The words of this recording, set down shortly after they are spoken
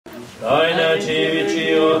Thy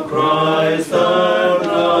nativity, O Christ our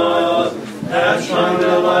God, hath shone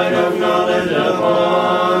the light of knowledge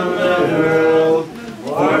upon the world.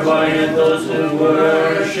 For by it those who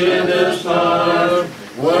worship this star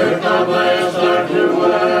were come by a star to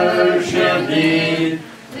worship thee,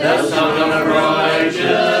 the Son of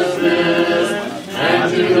righteousness,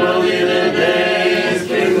 and to know thee the days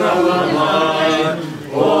King of the light.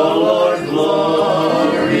 O Lord,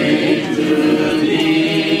 glory to thee.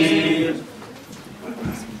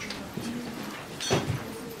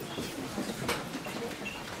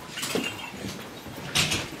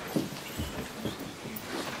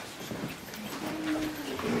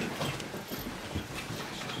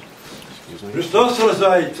 Christos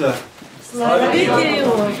resides. Slavite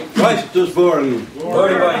Его. Christ is born.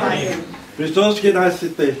 Glory by thee. Christos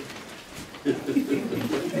genasite.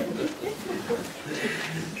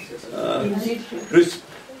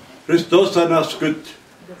 Christos anascut.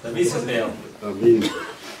 Amen.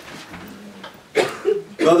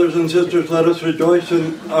 Brothers and sisters, let us rejoice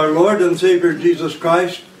in our Lord and Savior Jesus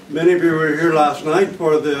Christ. Many of you were here last night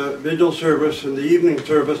for the vigil service and the evening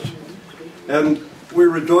service, and we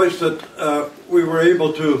rejoice that we were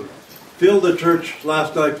able to fill the church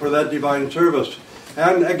last night for that divine service,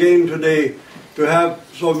 and again today to have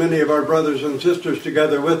so many of our brothers and sisters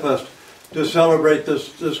together with us to celebrate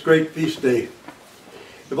this great feast day.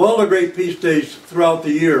 Of all the great feast days throughout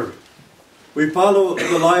the year, we follow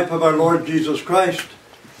the life of our Lord Jesus Christ,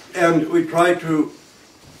 and we try to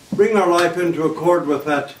bring our life into accord with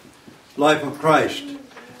that life of Christ.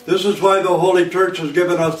 This is why the Holy Church has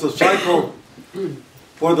given us the cycle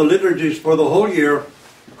for the liturgies for the whole year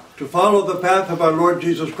to follow the path of our Lord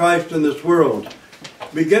Jesus Christ in this world,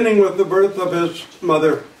 beginning with the birth of his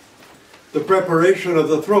mother, the preparation of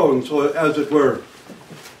the throne, so as it were.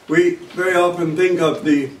 We very often think of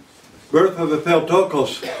the birth of the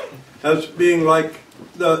Theotokos as being like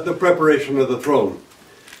the preparation of the throne,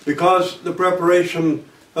 because the preparation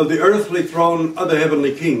of the earthly throne of the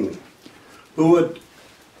heavenly King, who would,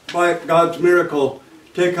 by God's miracle,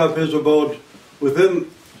 take up his abode within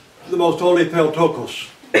the most holy Theotokos.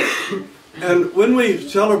 And when we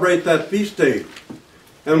celebrate that feast day,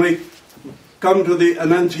 and we come to the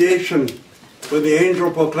Annunciation, when the angel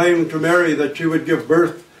proclaimed to Mary that she would give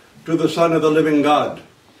birth to the Son of the living God,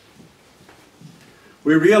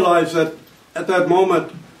 we realize that at that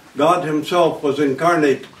moment, God himself was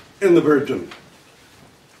incarnate in the Virgin.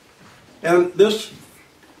 And this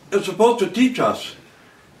is supposed to teach us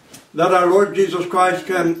that our Lord Jesus Christ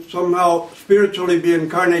can somehow spiritually be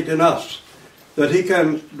incarnate in us, that he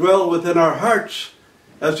can dwell within our hearts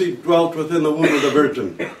as he dwelt within the womb of the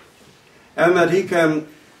Virgin, and that he can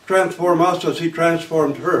transform us as he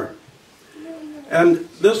transformed her. And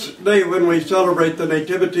this day, when we celebrate the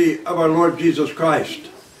Nativity of our Lord Jesus Christ,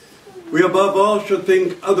 we above all should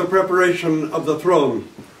think of the preparation of the throne,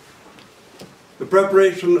 the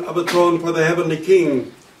preparation of a throne for the heavenly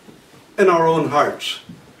King in our own hearts,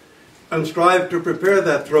 and strive to prepare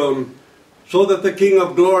that throne so that the King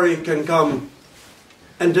of glory can come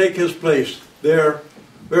and take his place there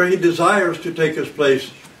where he desires to take his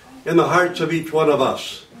place, in the hearts of each one of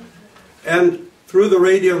us. And through the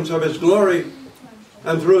radiance of his glory,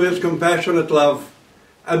 and through his compassionate love,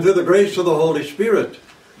 and through the grace of the Holy Spirit,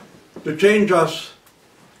 to change us,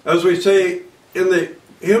 as we say in the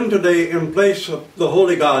hymn today, in place of the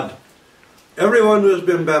Holy God. Everyone who has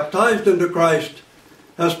been baptized into Christ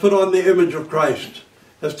has put on the image of Christ,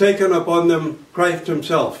 has taken upon them Christ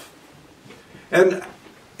himself. And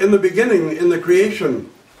in the beginning, in the creation,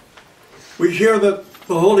 we hear that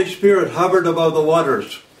the Holy Spirit hovered above the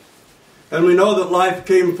waters, and we know that life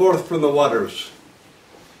came forth from the waters.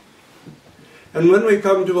 And when we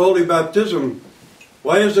come to Holy Baptism,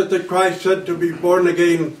 why is it that Christ said to be born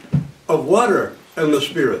again of water and the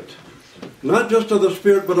Spirit? Not just of the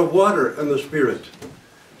Spirit, but of water and the Spirit.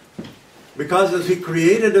 Because as he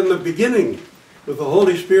created in the beginning, with the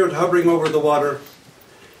Holy Spirit hovering over the water,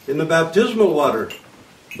 in the baptismal water,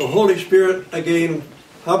 the Holy Spirit again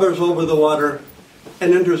hovers over the water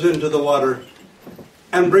and enters into the water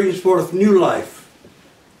and brings forth new life,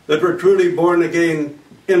 that we're truly born again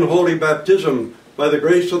in holy baptism by the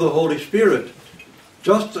grace of the Holy Spirit,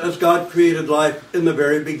 just as God created life in the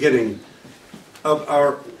very beginning of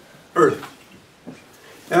our earth.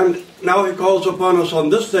 And now he calls upon us on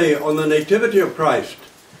this day, on the Nativity of Christ.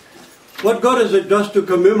 What good is it just to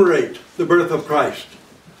commemorate the birth of Christ?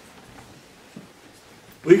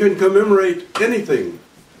 We can commemorate anything,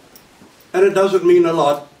 and it doesn't mean a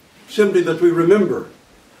lot, simply that we remember.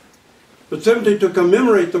 But simply to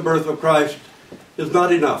commemorate the birth of Christ is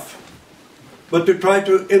not enough. but to try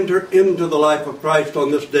to enter into the life of Christ on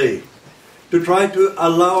this day, to try to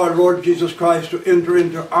allow our Lord Jesus Christ to enter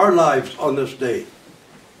into our lives on this day,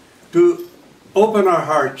 to open our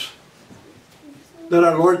hearts that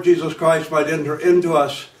our Lord Jesus Christ might enter into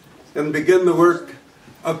us and begin the work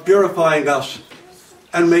of purifying us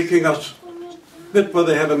and making us fit for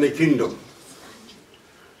the heavenly kingdom.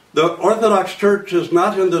 The Orthodox Church is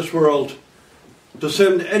not in this world to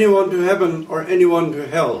send anyone to heaven or anyone to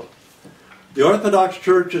hell. The Orthodox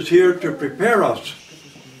Church is here to prepare us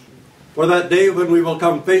for that day when we will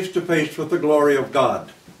come face to face with the glory of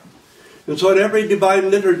God. And so in every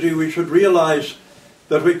divine liturgy we should realize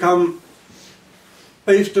that we come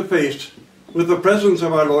face to face with the presence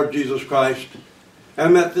of our Lord Jesus Christ,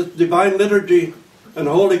 and that this divine liturgy and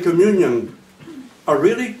Holy Communion are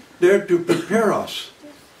really there to prepare us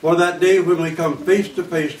for that day when we come face to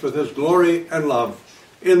face with His glory and love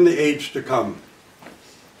in the age to come.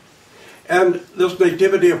 And this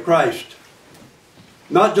Nativity of Christ,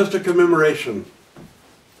 not just a commemoration,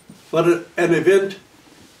 but an event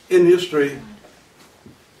in history,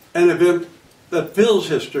 an event that fills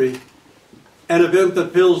history, an event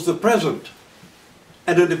that fills the present,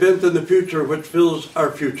 and an event in the future which fills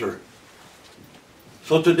our future.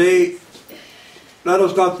 So today, let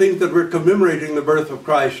us not think that we're commemorating the birth of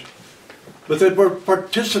Christ, but that we're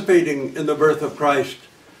participating in the birth of Christ,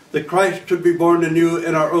 that Christ should be born anew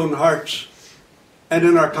in our own hearts and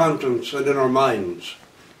in our conscience and in our minds.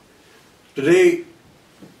 Today,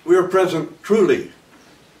 we are present truly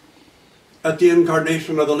at the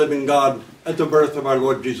incarnation of the living God, at the birth of our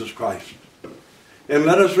Lord Jesus Christ. And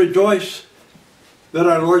let us rejoice that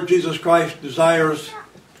our Lord Jesus Christ desires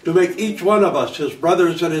to make each one of us, His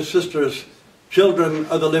brothers and His sisters, children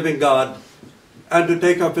of the living God, and to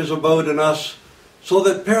take up His abode in us, so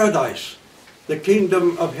that paradise, the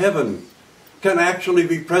kingdom of heaven, can actually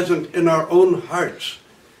be present in our own hearts.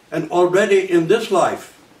 And already in this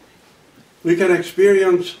life, we can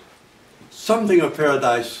experience something of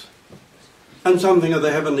paradise and something of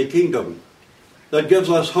the heavenly kingdom that gives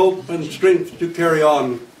us hope and strength to carry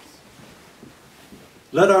on.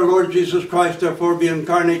 Let our Lord Jesus Christ therefore be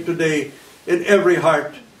incarnate today in every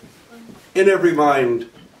heart, in every mind,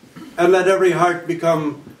 and let every heart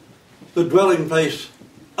become the dwelling place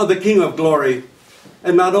of the King of glory,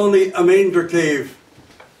 and not only a manger cave,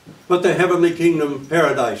 but the heavenly kingdom,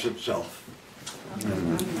 paradise itself.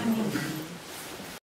 Amen.